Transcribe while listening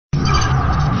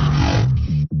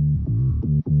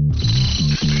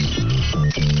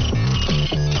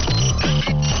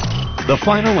The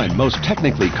final and most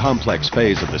technically complex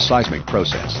phase of the seismic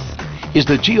process is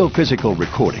the geophysical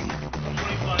recording.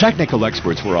 Technical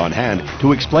experts were on hand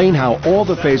to explain how all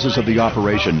the phases of the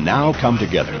operation now come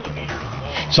together.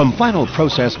 Some final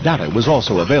process data was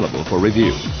also available for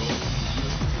review.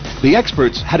 The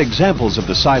experts had examples of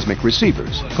the seismic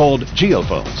receivers, called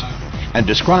geophones, and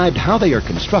described how they are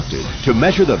constructed to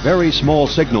measure the very small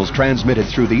signals transmitted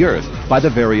through the Earth by the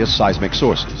various seismic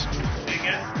sources.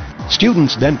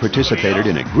 Students then participated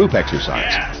in a group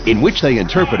exercise in which they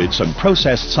interpreted some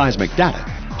processed seismic data,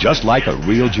 just like a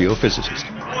real geophysicist.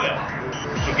 Oil.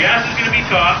 So gas is going to be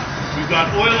top. We've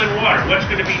got oil and water. What's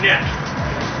going to be next?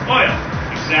 Oil.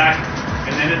 Exactly.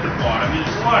 And then at the bottom is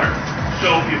water.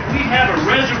 So if we have a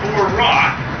reservoir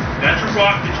rock, that's a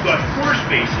rock that's got pore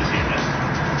spaces in it.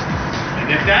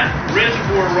 And if that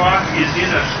reservoir rock is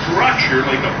in a structure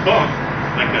like a bump,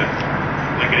 like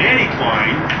an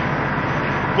anticline,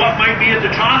 what might be at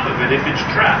the top of it if it's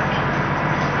trapped?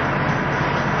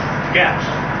 Gas.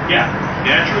 Yeah,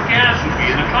 natural gas would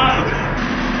be in the top of it.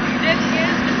 This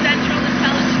is the Central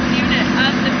Intelligence Unit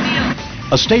of the field.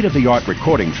 A state-of-the-art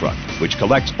recording truck, which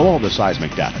collects all the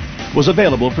seismic data, was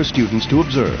available for students to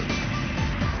observe.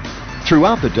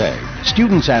 Throughout the day,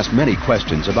 students asked many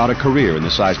questions about a career in the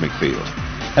seismic field,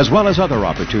 as well as other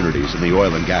opportunities in the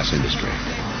oil and gas industry.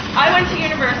 I went to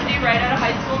university right out of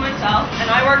high school myself, and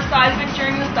I worked seismic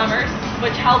during the summers,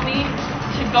 which helped me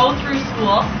to go through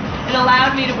school. It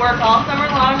allowed me to work all summer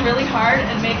long really hard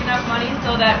and make enough money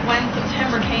so that when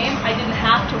September came, I didn't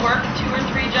have to work 2 or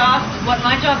 3 jobs. What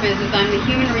my job is I'm the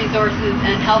Human Resources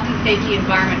and Health and Safety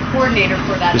Environment Coordinator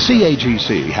for that. The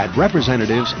CAGC had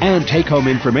representatives and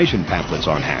take-home information pamphlets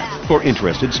on hand for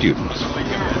interested students.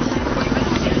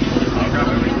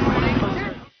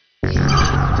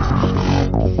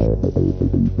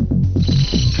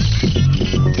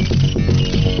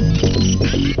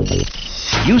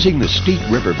 Using the steep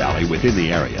river valley within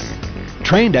the area,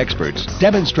 trained experts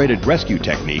demonstrated rescue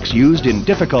techniques used in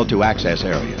difficult-to-access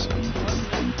areas.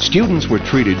 Students were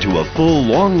treated to a full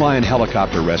long-line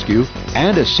helicopter rescue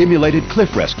and a simulated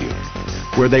cliff rescue,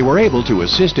 where they were able to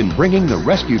assist in bringing the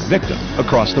rescued victim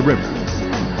across the river.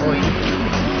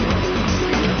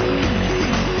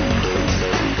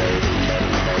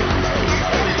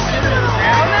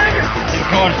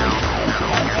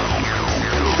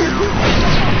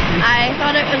 I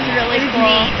thought it was really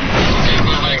cool.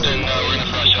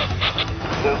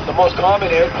 The most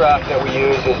common aircraft that we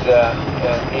use is an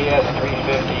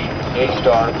AS-350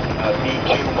 A-Star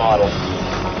B2 model.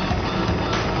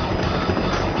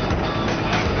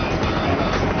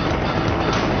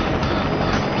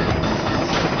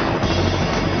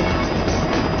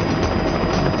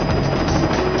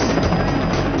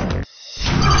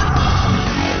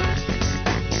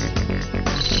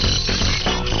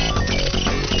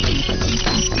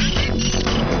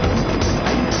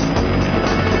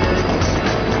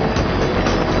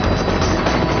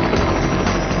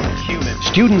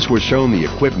 Students were shown the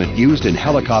equipment used in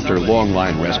helicopter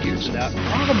long-line rescues. There.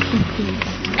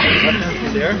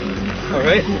 All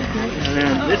right. And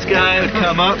then this guy would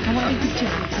come up.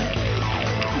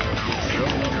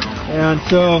 And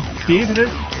so, Steve, it is?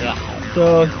 Yeah.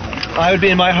 So, I would be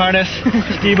in my harness,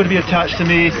 Steve would be attached to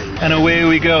me, and away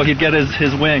we go. He'd get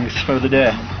his wings for the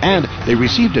day. And they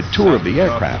received a tour of the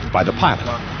aircraft by the pilot.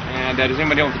 And does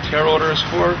anybody know what the tail rotor is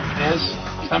for?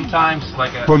 Sometimes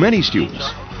like a... For many students,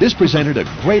 this presented a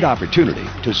great opportunity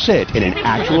to sit in an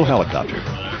actual helicopter.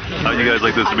 How'd you guys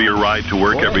like this to be your ride to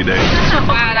work every day?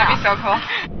 Wow, that'd be so cool.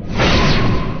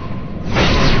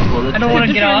 I don't want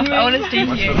to get off. I want to stay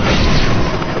here.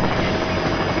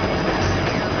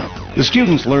 The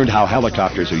students learned how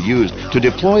helicopters are used to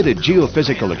deploy the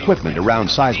geophysical equipment around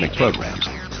seismic programs.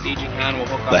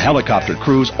 The helicopter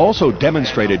crews also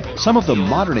demonstrated some of the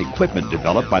modern equipment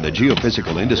developed by the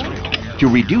geophysical industry to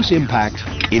reduce impact,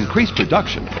 increase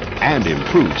production, and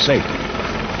improve safety.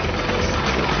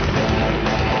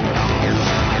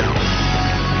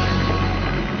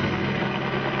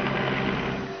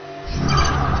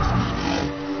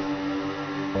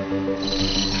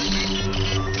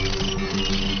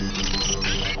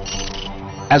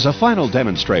 As a final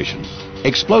demonstration,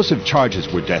 explosive charges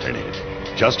were detonated,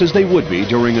 just as they would be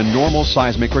during a normal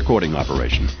seismic recording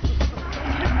operation.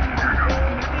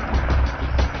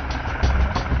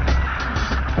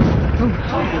 Oh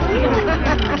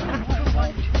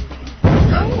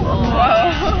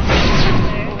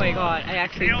my God, I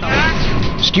actually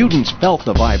saw it. Students felt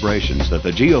the vibrations that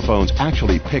the geophones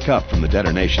actually pick up from the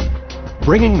detonation,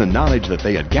 bringing the knowledge that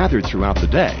they had gathered throughout the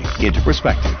day into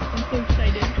perspective. I'm so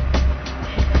excited.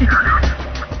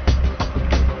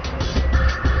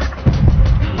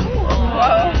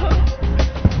 Whoa.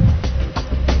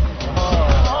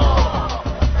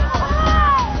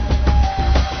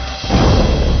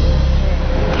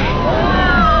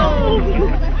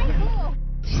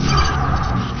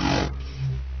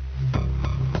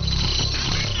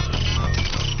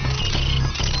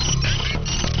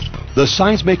 The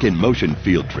Seismic in Motion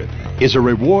field trip is a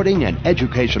rewarding and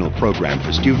educational program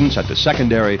for students at the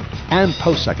secondary and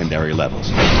post-secondary levels.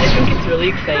 I think it's really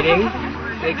exciting.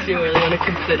 It makes you really want to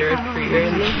consider a career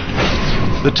in this.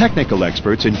 The technical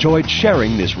experts enjoyed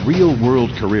sharing this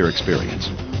real-world career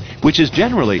experience, which is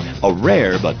generally a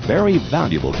rare but very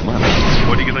valuable commodity.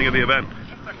 What do you think of the event?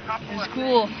 It was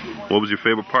cool. What was your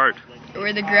favorite part?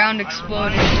 Where the ground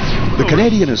exploded. The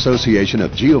Canadian Association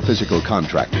of Geophysical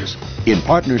Contractors, in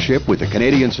partnership with the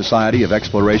Canadian Society of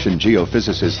Exploration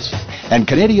Geophysicists and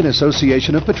Canadian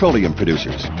Association of Petroleum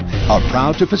Producers, are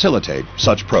proud to facilitate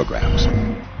such programs.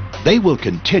 They will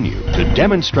continue to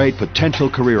demonstrate potential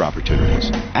career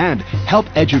opportunities and help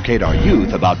educate our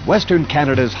youth about Western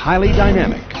Canada's highly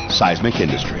dynamic seismic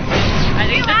industry. I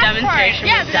think the demonstration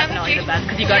was definitely the best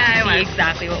because you got to see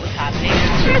exactly what was happening.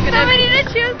 There's so many to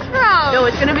choose from. No,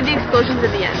 it's going to be the explosions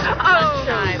at the end. Oh.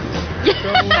 Time. This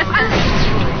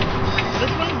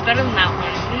one's better than that one.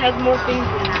 It has more things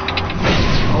in it.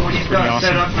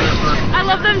 I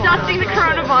love them dusting the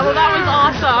Corona bottle. That was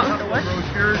awesome.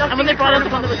 And when they brought out the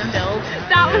one that was filled.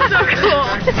 That was so cool.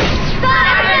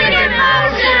 Seismic in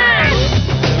Motion!